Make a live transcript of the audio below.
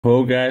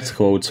Hello guys,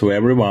 hello to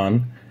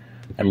everyone.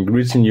 I'm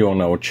greeting you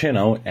on our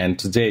channel, and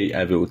today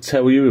I will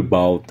tell you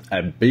about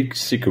a big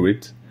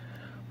secret,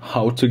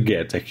 how to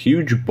get a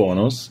huge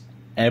bonus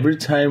every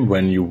time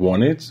when you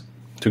want it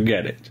to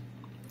get it.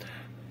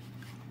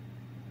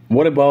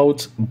 What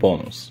about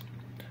bonus?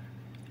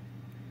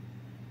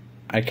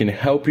 I can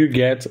help you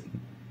get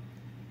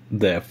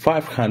the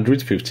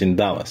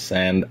 $515,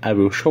 and I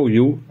will show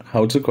you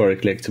how to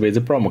correctly activate the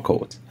promo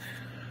code.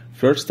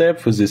 First step,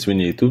 for this we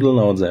need to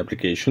download the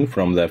application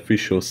from the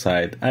official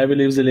site. I will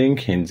leave the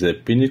link in the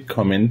pinned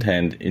comment,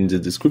 and in the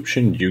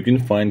description you can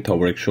find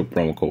our actual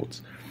promo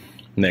codes.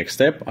 Next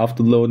step,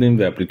 after loading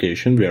the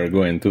application, we are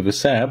going to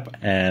this app,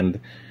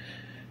 and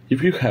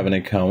if you have an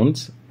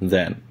account,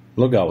 then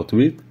log out of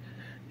it.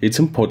 It's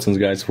important,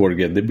 guys, for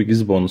get the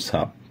biggest bonus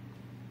up.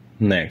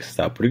 Next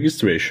up,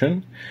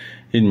 registration.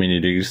 In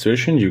mini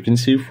registration, you can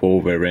see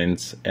 4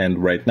 variants,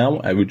 and right now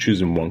I will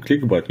choose in one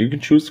click, but you can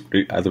choose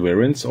 3 other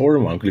variants or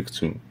one click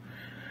too.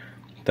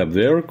 Tap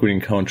there,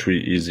 current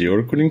country is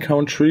your current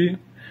country,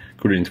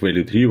 current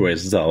value to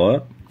US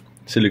dollar,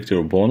 select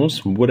your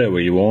bonus, whatever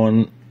you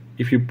want.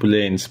 If you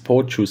play in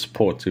sport, choose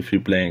sport. If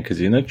you play in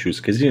casino, choose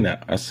casino,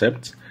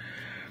 accept.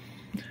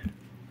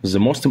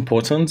 The most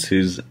important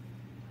is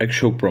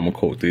actual promo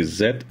code is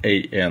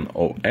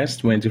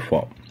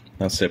ZANOS24.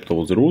 Accept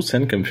all the rules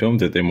and confirm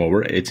that I'm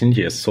over 18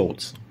 years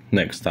old.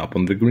 Next, tap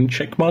on the green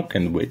checkmark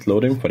and wait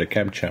loading for the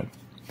captcha.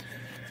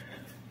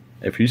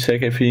 A few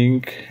seconds, I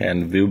think,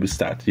 and we'll be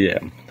start. Yeah,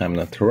 I'm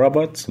not a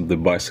robot. The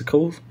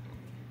bicycle.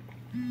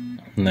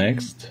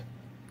 Next.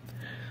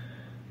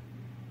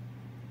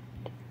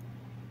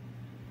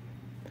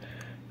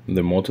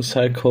 The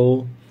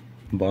motorcycle,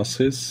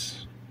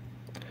 buses.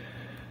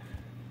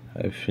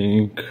 I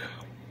think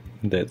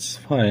that's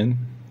fine.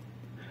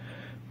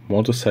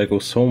 Motorcycle,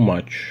 so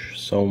much,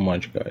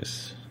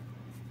 guys.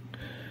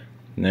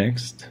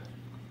 Next,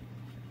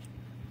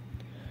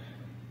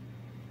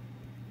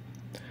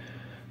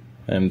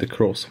 and the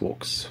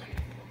crosswalks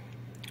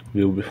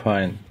will be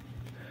fine.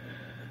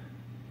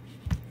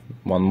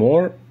 One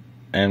more,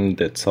 and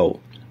that's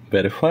all.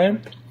 Verify.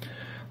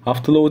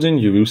 After loading,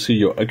 you will see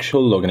your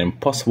actual login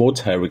and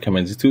password. I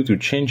recommend you to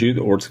change it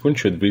or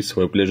screenshot this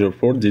so a pleasure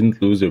for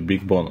didn't lose your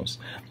big bonus.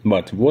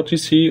 But what you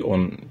see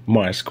on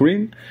my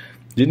screen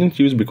didn't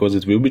use because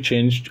it will be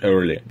changed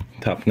early.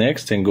 Tap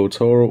next and go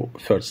to our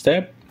third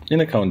step in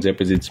account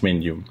deposits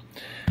menu.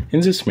 In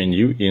this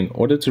menu, in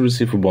order to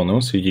receive a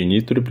bonus, you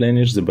need to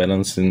replenish the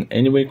balance in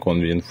any way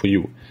convenient for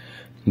you.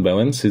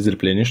 Balance is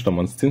replenished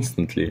almost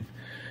instantly.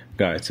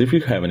 Guys, if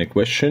you have any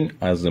question,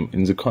 ask them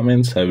in the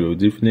comments, I will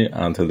definitely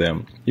answer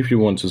them. If you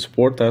want to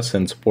support us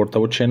and support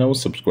our channel,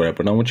 subscribe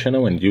on our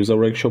channel and use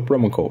our actual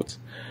promo codes.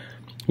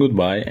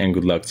 Goodbye and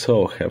good luck to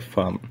all, have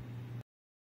fun.